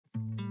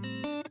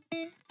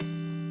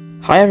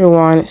Hi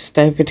everyone, it's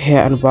David here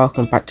and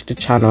welcome back to the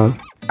channel.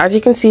 As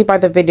you can see by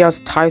the video's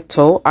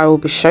title, I will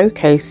be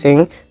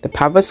showcasing the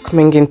powers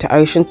coming into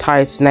Ocean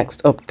Tide's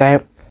next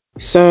update.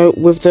 So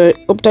with the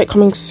update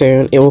coming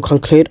soon, it will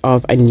conclude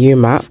of a new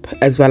map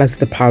as well as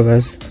the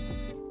powers.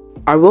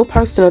 I will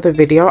post another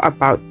video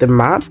about the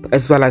map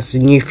as well as the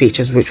new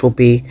features which will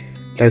be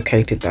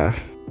located there.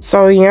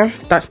 So yeah,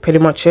 that's pretty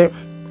much it.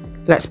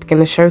 Let's begin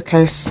the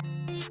showcase.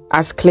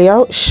 As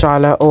Cleo,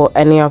 Charlotte or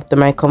any of the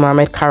Mako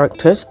Mermaid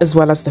characters as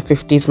well as the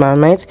 50s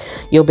mermaids,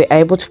 you'll be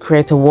able to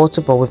create a water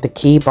ball with the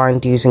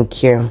keybind using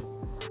Q.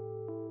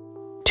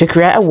 To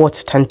create a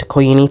water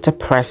tentacle, you need to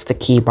press the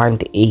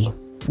keybind E.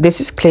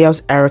 This is Cleo's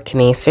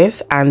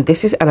aerokinesis and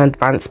this is an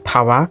advanced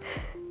power,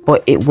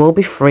 but it will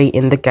be free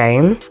in the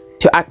game.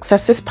 To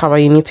access this power,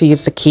 you need to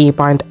use the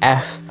keybind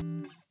F.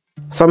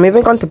 So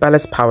moving on to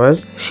Bella's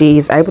powers, she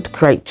is able to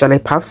create jelly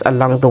paths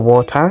along the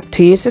water.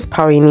 To use this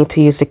power, you need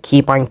to use the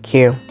keybind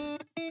Q.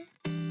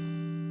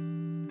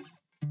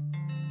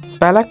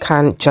 Bella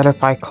can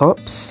jellify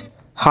cups,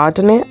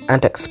 harden it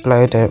and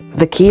explode it.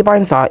 The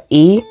keybinds are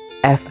E,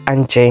 F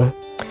and G.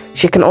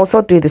 She can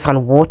also do this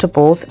on water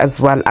balls as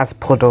well as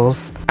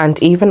puddles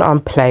and even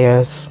on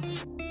players.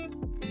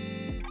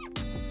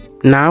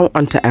 Now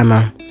onto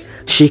Emma.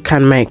 She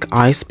can make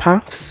ice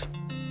paths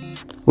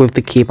with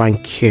the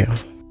keybind Q.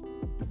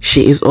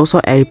 She is also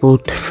able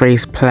to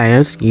freeze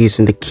players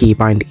using the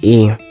keybind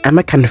E.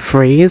 Emma can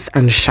freeze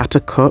and shatter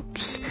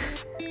cups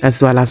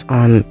as well as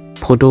on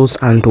puddles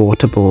and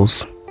water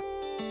balls.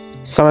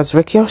 So as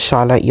Ricky or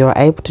Charlotte, you are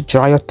able to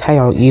dry your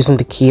tail using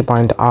the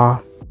keybind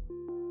R.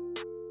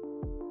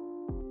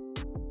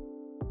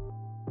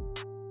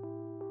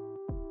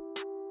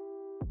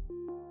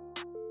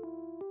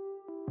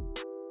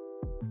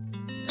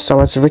 So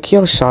as Ricky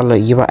or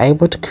Charlotte, you are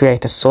able to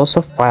create a source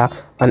of fire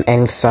on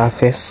any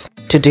surface.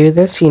 To do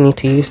this, you need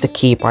to use the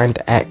keybind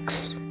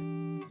X.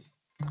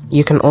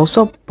 You can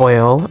also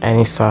boil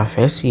any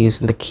surface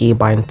using the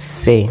keybind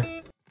C.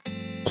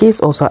 He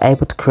is also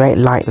able to create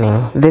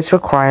lightning. This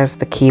requires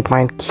the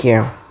keybind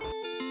Q.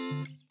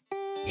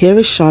 Here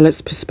is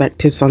Charlotte's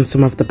perspectives on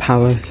some of the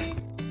powers.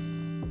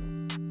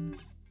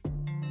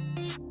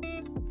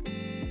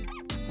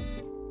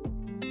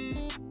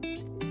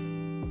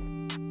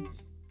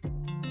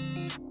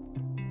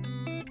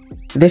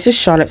 This is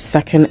Charlotte's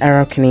second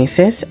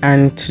aerokinesis,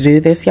 and to do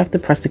this you have to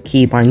press the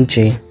keybind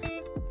G.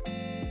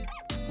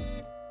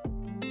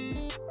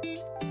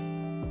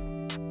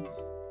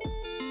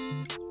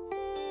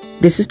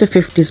 This is the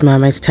 50s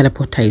mermaid's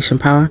teleportation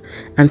power,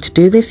 and to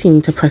do this you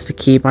need to press the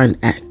keybind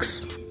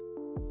X.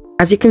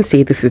 As you can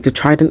see, this is the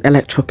Trident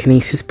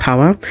electrokinesis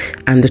power,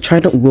 and the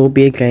Trident will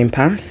be a game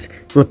pass,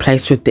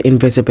 replaced with the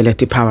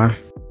invisibility power.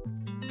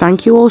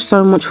 Thank you all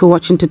so much for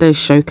watching today's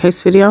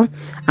showcase video,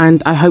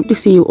 and I hope to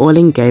see you all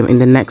in game in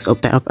the next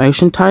update of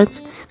Ocean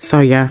Tides. So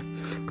yeah,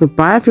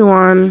 goodbye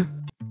everyone.